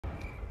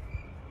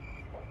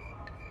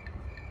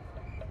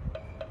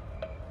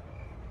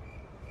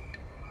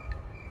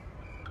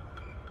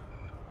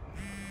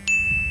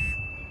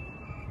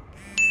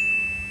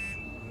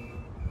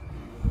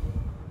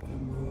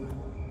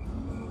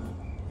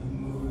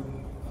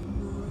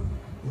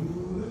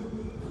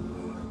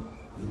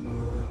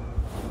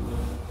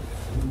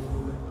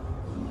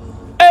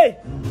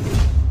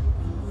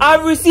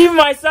I've received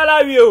my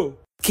salary.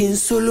 King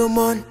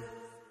Solomon,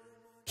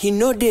 he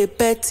no dey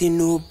petty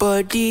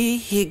nobody,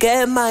 he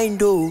get mind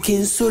though.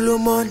 King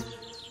Solomon.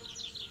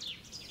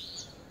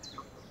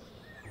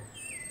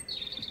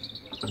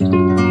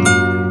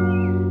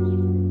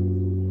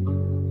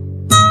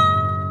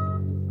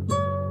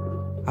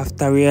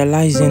 After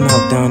realizing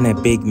I've done a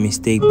big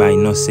mistake by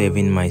not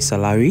saving my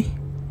salary,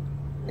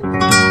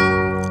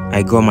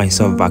 I got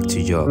myself back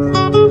to job.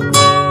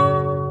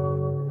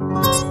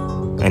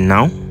 And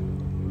now,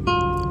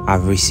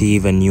 I've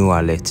received a new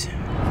alert.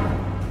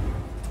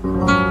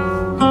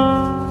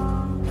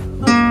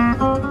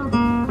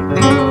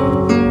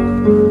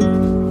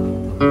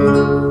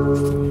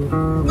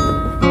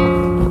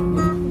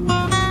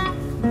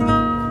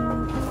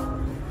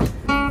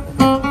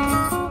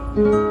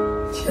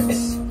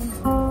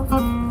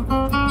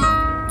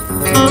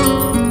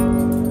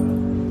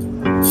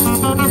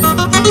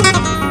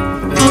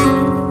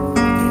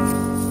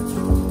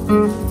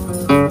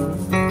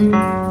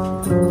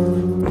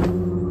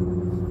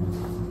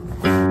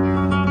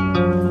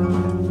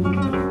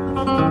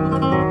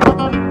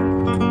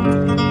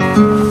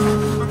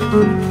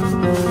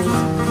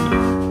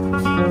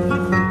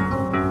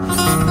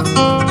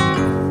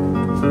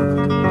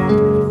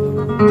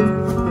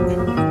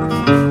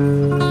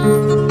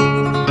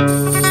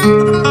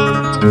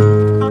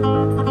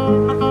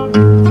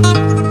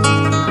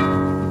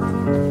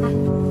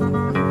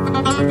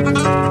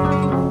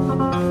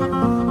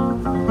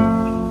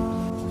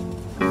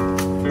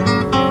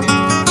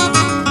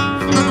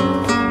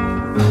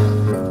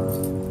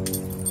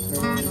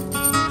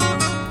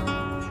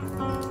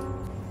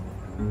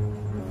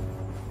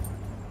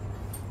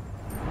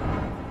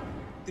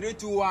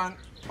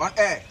 On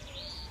air.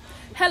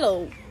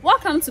 Hello,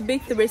 welcome to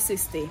Big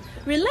 360.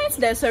 We learned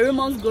there's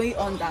ceremonies going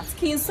on that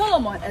King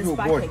Solomon is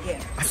back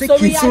again. I think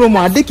King Solomon,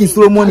 I think King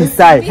Solomon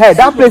inside. Hey,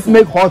 that place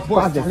make hot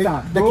past the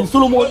sun. The King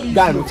Solomon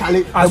guy, no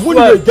Charlie. I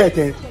wouldn't get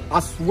it. I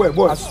swear,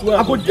 boy. I swear.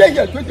 I could get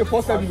here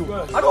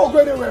 24/7. I don't go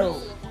anywhere.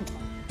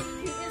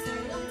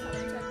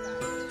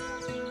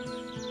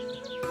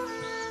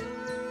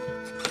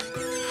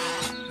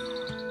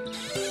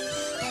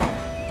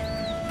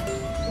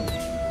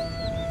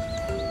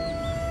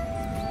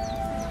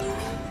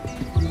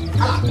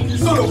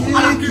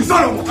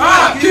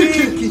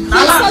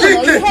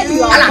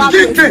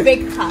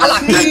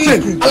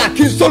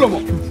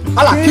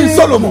 King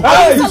Solomon. I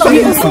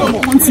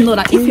want to know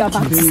that if you're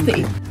about to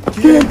stay.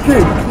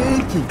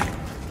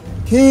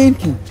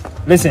 King.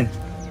 Listen,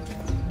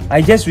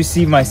 I just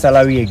received my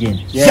salary again.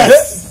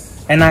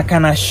 Yes. And I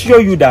can assure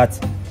you that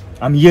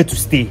I'm here to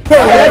stay.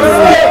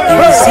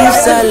 Receive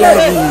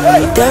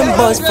salary, them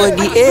boss for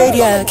the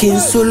area. King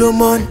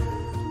Solomon.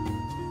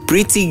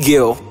 Pretty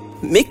girl,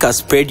 make us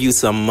spread you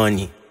some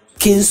money.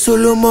 King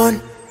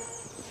Solomon.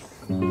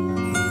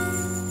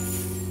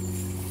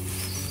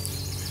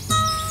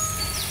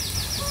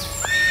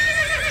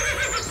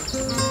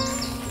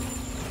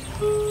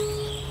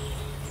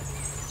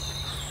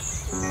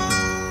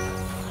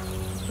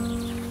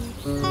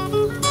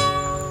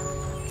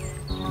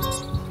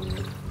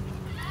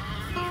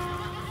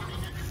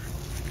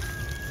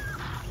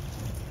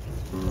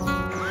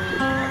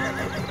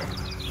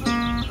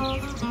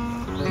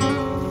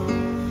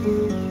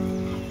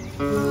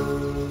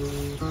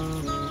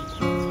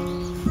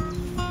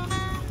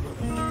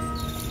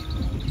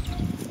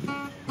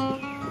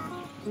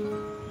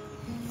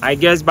 I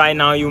guess by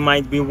now you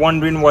might be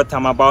wondering what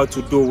I'm about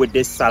to do with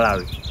this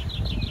salary.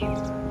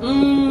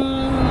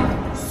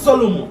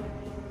 Solomon,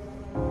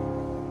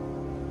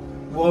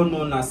 well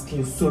known as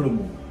King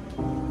Solomon,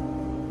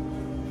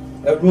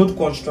 a road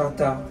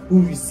constructor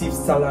who receives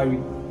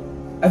salary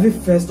every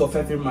first of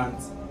every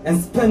month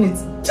and spend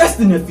it just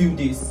in a few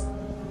days.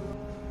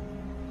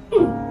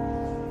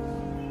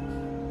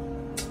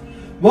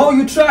 Well,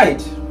 you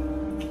tried.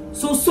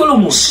 So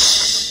Solomon,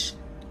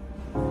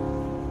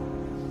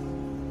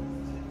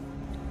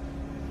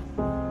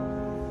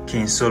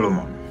 King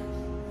Solomon.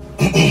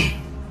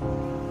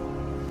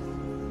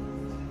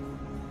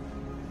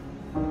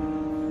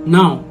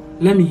 now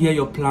let me hear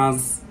your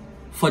plans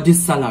for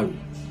this salary.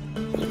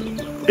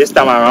 This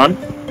time around,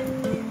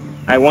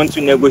 I want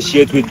to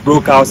negotiate with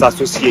Broke House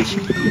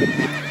Association.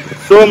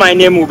 So my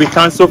name will be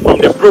cancelled from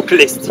the broke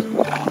list.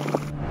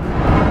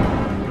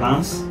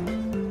 Plans?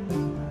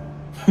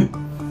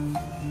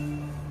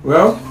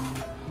 Well,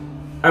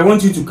 I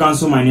want you to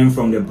cancel my name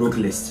from the broke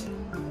list.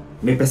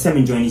 Me pese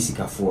me join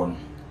Sikafuon.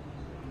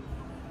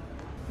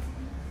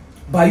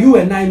 But you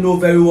and I know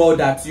very well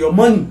that your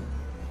money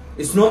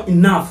is not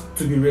enough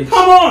to be rich.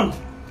 Come on!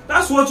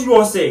 That's what you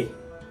all say.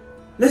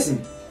 Listen,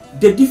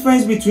 the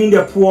difference between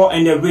the poor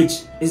and the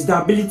rich is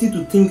the ability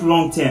to think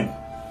long term.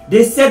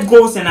 They set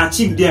goals and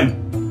achieve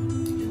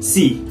them.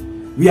 See,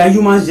 we are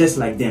humans just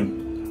like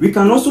them. We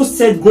can also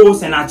set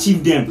goals and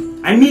achieve them.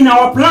 I mean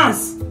our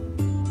plans.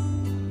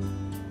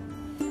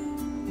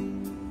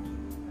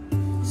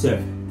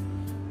 Sir,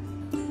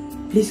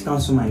 please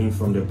cancel my name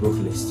from the broke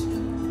list.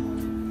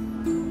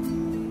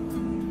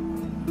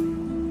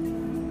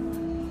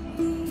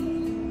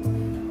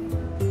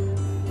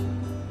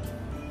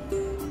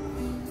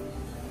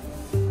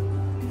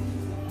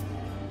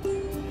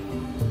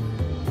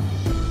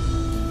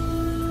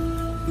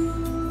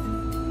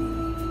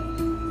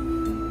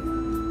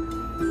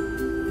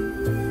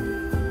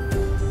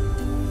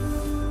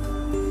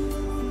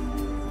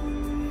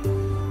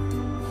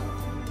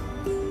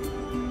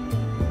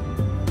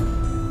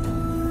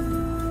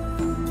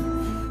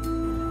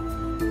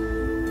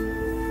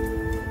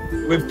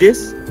 with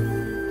this,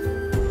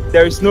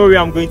 there is no way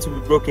I'm going to be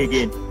broke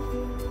again.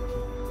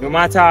 No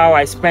matter how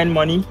I spend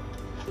money,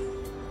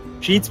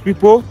 treat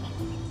people,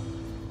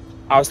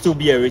 I'll still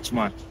be a rich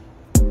man.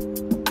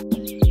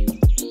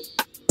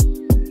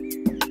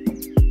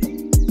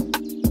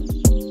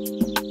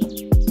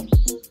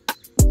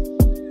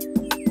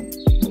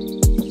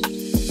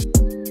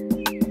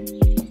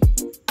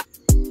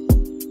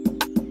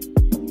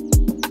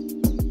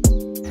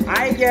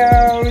 Hi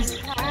girls!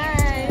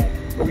 Hi.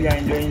 Hope you are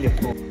enjoying the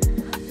food.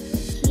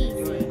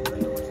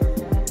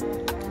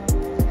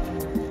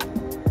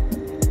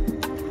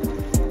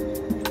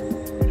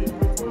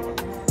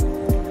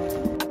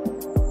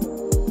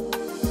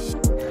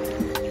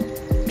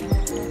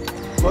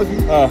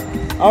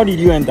 How did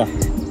you enter?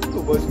 They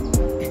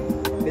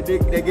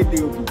get the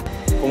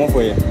Come on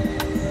for here.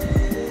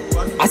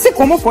 I said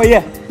come on for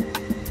here.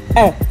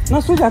 Eh,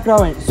 no soldier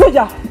crowing.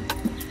 Soldier!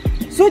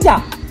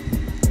 Soldier!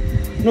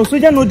 No,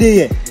 soldier no day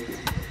here.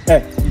 Eh,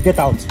 get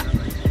out.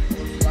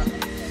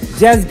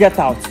 Just get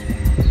out.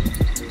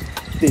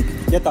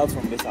 Get out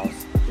from this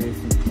house.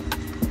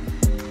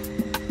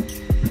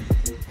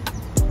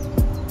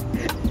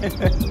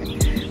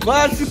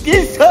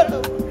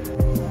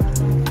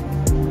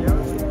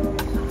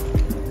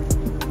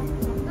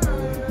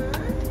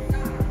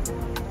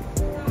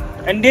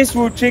 And this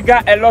will trigger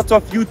a lot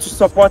of you to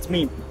support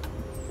me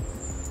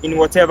in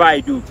whatever I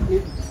do.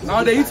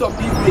 Now the youth of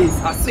these days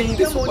are saying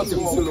they support King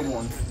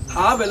Solomon.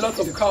 I have a lot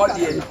of crowd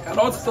here. I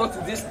want to talk to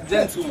this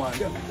gentleman.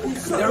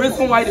 The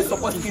reason why they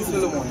support King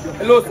Solomon.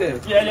 Hello, sir.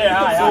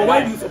 So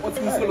why do you support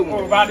King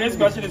Solomon? But this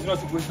question is not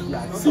supposed to be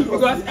asked.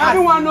 Because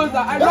everyone knows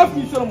that I love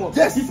King Solomon.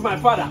 Yes. He's my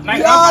father, my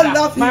We grandfather, all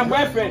love my him.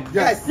 boyfriend.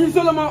 Yes. King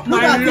Solomon,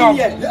 My my love. love.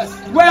 Yes.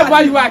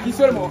 Wherever you are, King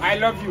Solomon, I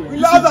love you. We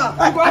love her.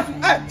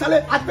 Hey, Charlie,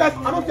 at first,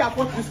 I don't care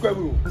about this square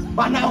room.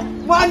 But now,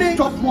 money,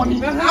 just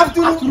money.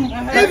 Afternoon,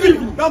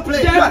 evening, don't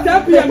play.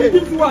 10 p.m. you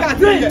give to us.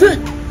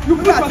 Drink. You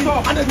put us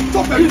off. And then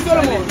stop King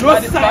Solomon, no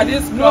sign.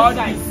 No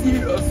sign.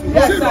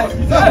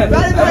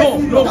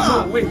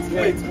 No, wait.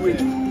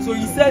 So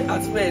he said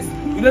at first,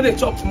 you know they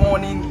chop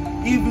morning,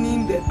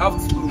 evening, then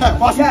afternoon.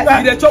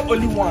 They chop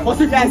only one.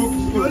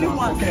 Only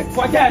one.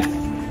 Forget.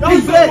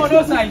 King Solomon,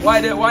 No sign.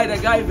 Why the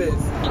guy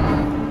verse?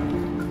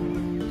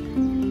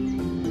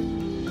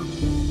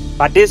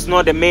 But this is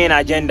not the main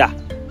agenda.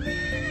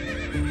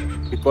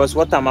 Because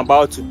what I'm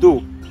about to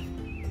do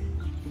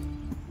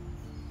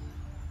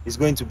is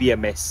going to be a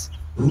mess.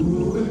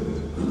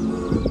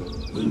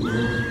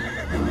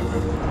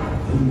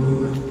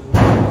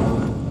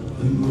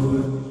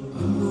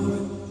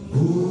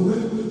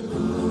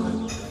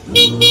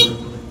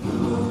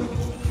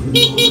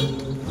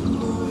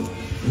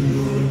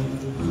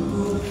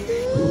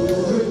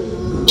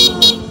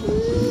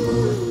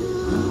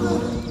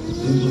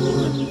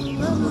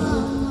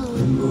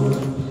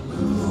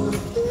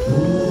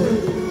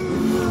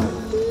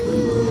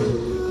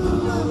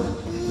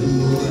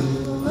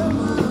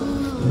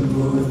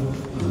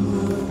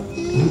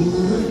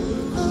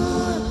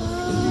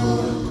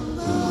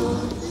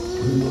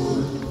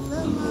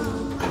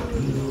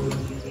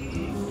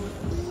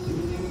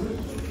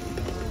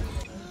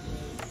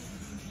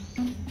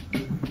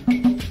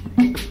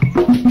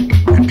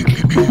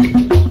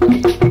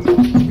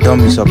 Don't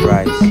be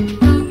surprised.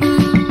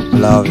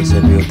 Love is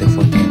a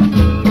beautiful thing.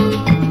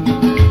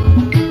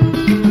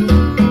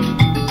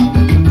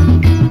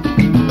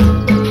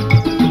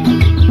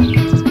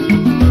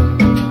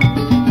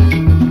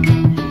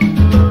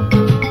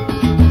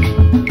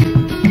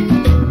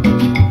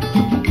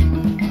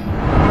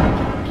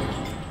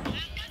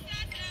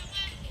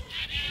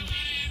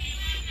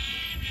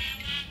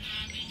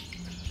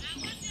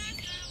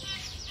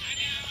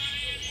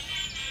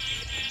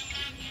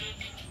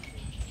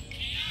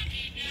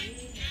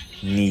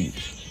 Need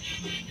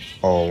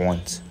or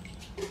want.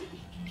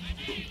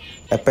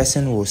 A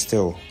person will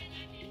steal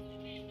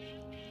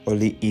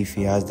only if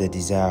he has the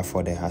desire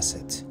for the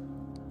asset.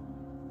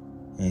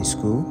 In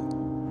school,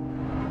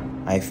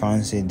 I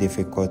found it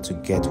difficult to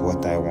get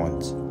what I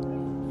want,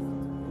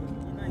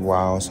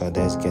 whilst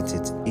others get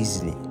it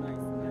easily.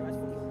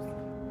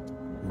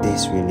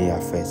 This really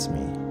affects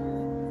me,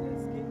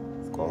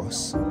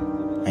 cause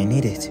I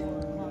need it.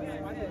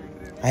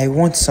 I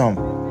want some,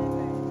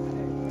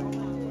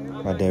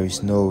 but there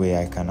is no way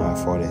I can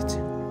afford it.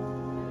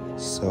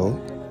 So,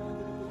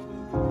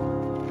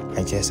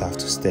 I just have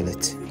to steal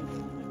it.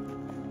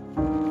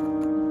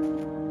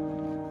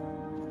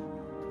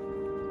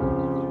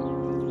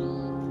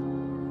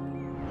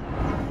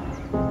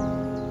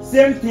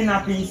 Same thing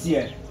happens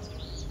here.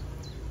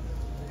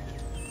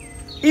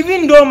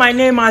 Even though my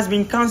name has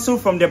been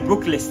cancelled from the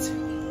broke list,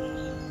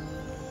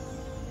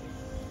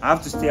 I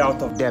have to stay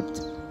out of debt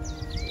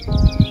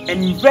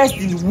and invest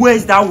in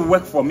ways that will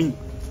work for me.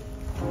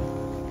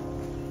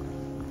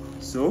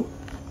 So,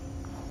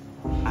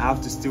 I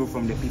have to steal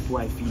from the people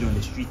I feed on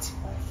the street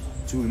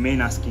to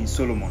remain as King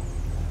Solomon.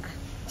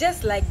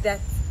 Just like that?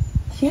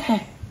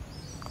 Yeah.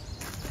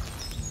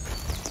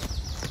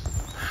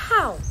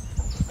 How?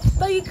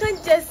 But you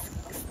can't just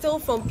steal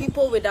from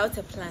people without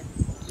a plan.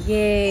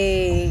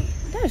 Yay.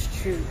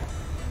 That's true.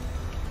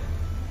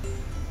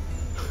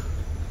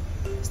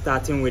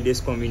 Starting with this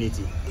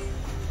community.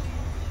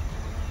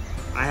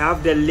 I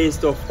have the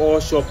list of all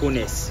shop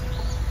owners.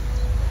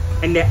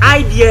 And the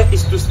idea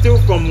is to steal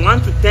from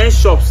 1 to 10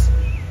 shops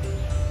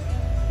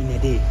in a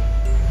day.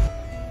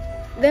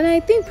 Then I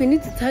think we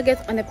need to target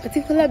on a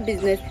particular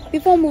business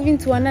before moving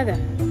to another.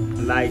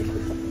 Like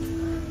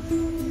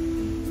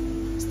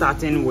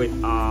starting with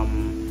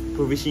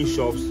provision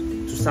shops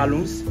to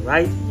salons,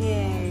 right?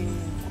 Yeah.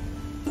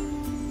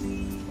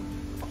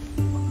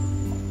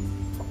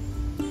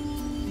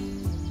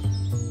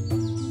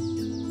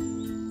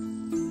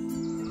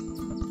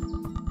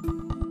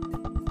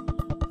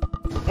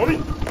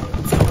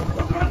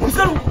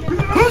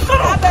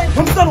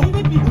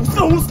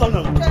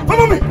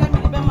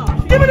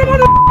 Give me the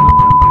money!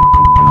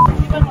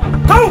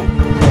 Come!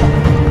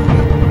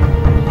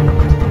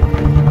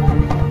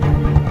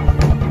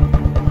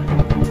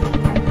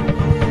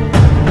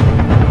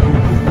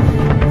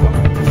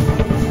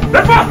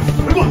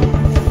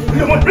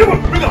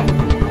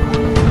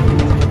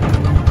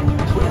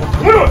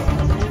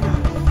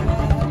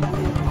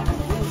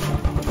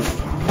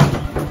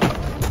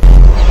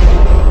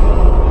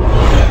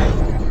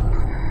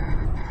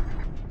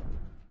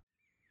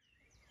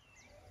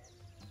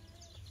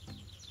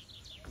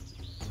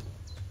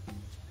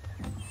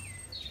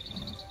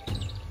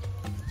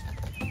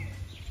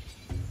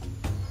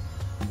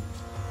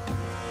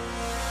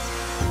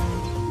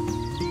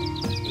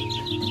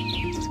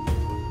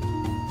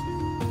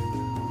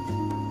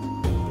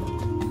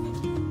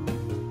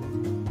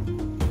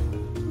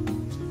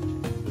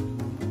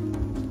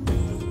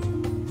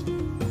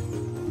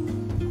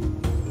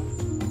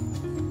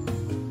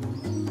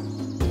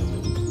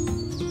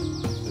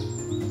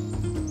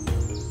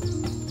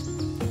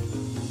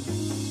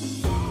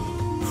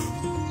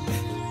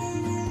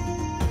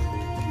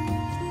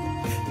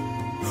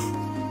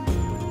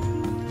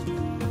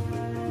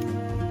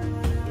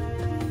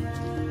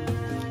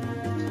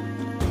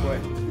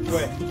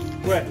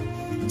 Where?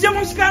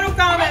 Jamus can't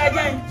come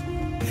again.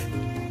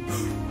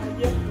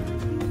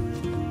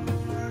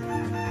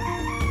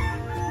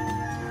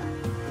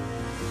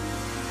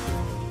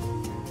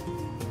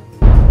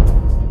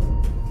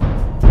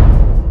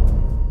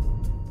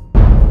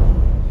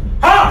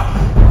 Ah!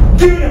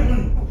 Give me the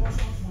money.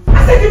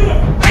 I said give me the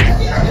money.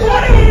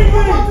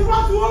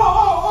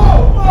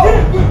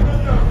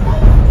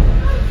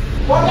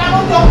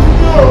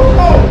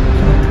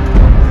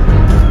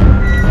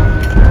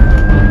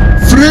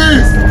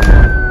 Freeze!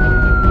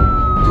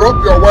 Drop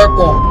your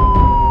weapon.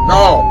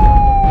 Now.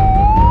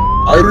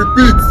 I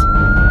repeat.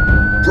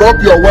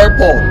 Drop your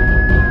weapon.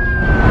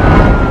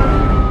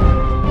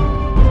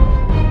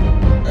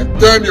 And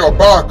turn your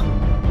back.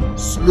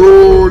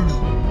 Slowly.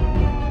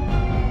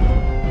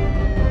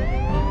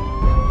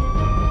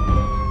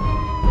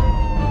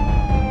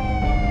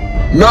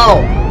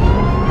 Now.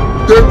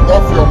 Take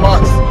off your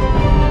mask.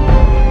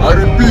 I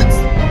repeat.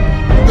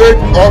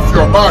 Take off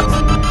your mask.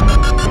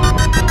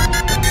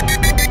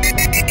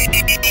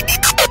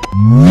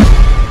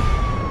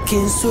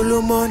 King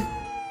Solomon,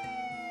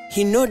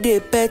 he no dey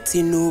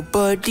petty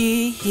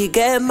nobody, he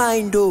get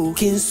mind oh.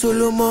 King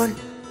Solomon,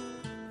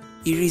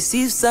 he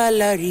receive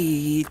salary,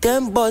 he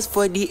 10 boss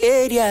for the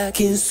area.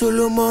 King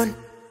Solomon,